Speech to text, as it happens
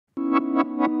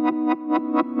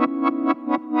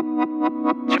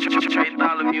Tre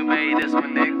Thalamu made this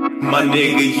one, nigga. My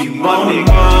nigga, you want it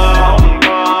more,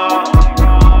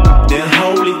 then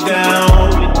hold it down.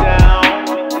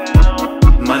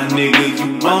 My nigga, you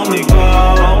want it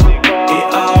more, it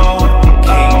all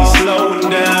can't be slowing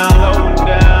down.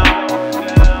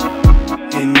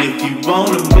 And if you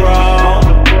wanna brawl,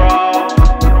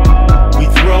 we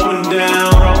throwing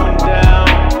down.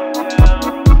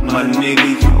 My nigga,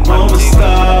 you wanna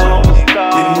stall,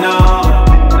 then nah,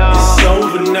 it's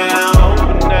over now.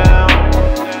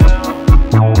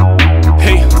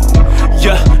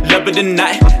 Love it or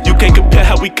not, you can't compare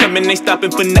how we coming, ain't stopping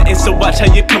for nothing. So watch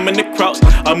how you coming across.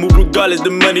 I move regardless, the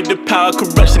money, the power,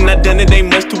 corruption. I done it, ain't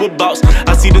much to a boss.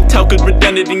 I see the talk is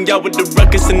redundant, and y'all with the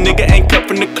ruckus. A nigga ain't cut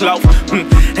from the cloth.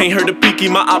 Ain't heard a peaky,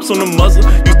 my ops on the muzzle.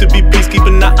 Used to be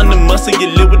peacekeeper, not under muscle. You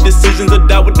live with decisions or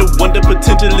die with the wonder.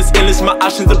 Potential is endless, my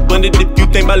options abundant. If you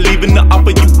think about leaving the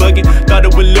offer, you bugging.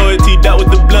 Started with loyalty, that was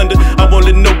the blunder. I won't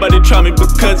let nobody try me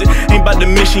because it ain't about the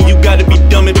mission. You gotta be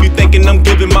dumb if you thinking I'm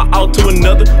giving my all to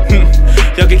another.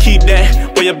 Y'all can keep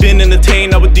that. Boy, I've been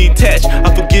entertained, I was detached.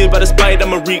 I forgive by the spite,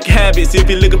 I'ma wreak habits. If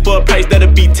you're looking for a price,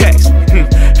 that'll be taxed.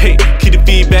 Hey, keep the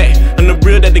feedback. I'm the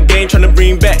real that the game tryna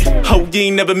bring back. Ho, you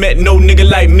ain't never met no nigga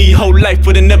like me. Whole life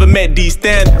would've never met these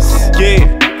standards. Yeah,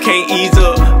 can't ease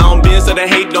up. I don't bend, so the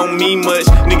hate don't mean much.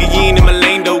 Nigga, you ain't in my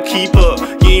lane, don't keep up.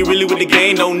 You ain't really with the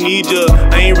game, don't need ya.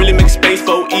 I ain't really make space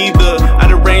for either.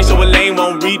 Out of range, so a lane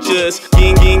won't reach us.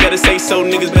 You ain't gotta say so,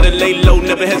 niggas better lay low.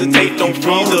 Never hesitate, don't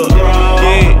freeze up.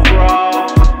 Yeah,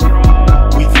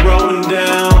 we throwing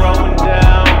down.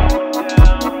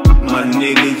 My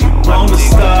nigga, you wanna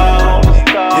stall,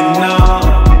 then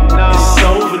nah, it's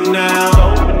over now.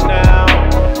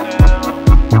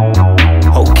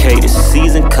 Okay, the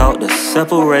season called the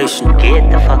separation. Get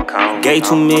the fuck on. Gave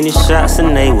too many shots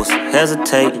and they was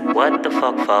hesitating. What the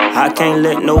fuck for? I can't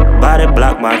let nobody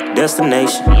block my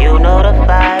destination. You know the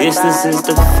vibe. Distance is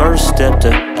the first step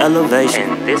to elevation.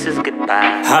 And this is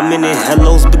goodbye. How many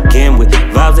hellos began with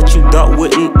vibes that you thought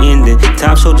wouldn't end it?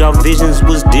 Time showed y'all visions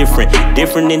was different.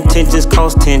 Different intentions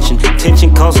cause tension.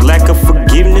 Tension caused lack of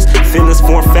forgiveness. Feelings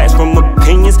form facts from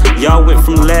opinions. Y'all went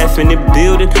from laughing and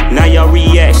building. Now y'all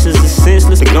reactions are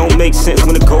senseless. It don't make sense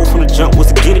when the goal from the jump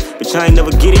was to get it. But y'all ain't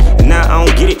never get it. And now I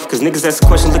don't get it. Cause niggas ask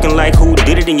questions looking like who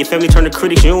did it. And your family turn to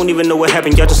critics. You don't even know what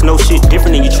happened. Y'all just know shit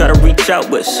different. And you try to reach out,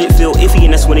 but shit feel iffy.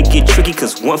 And that's when it get tricky.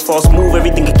 Cause one false move,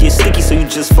 everything could get sticky. So you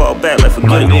just fall back like forget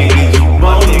My it. nigga, you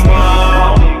want it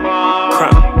more,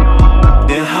 Crime.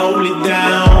 then hold it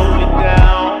down.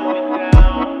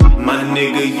 My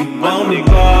nigga, you want it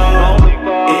more,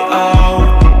 it all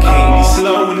can't be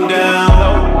slowing down.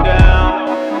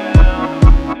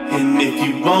 And if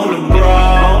you wanna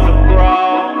brawl,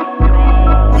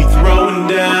 we throwing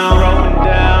down.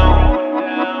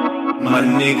 My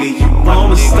nigga, you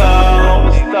wanna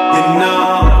stall, then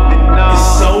nah,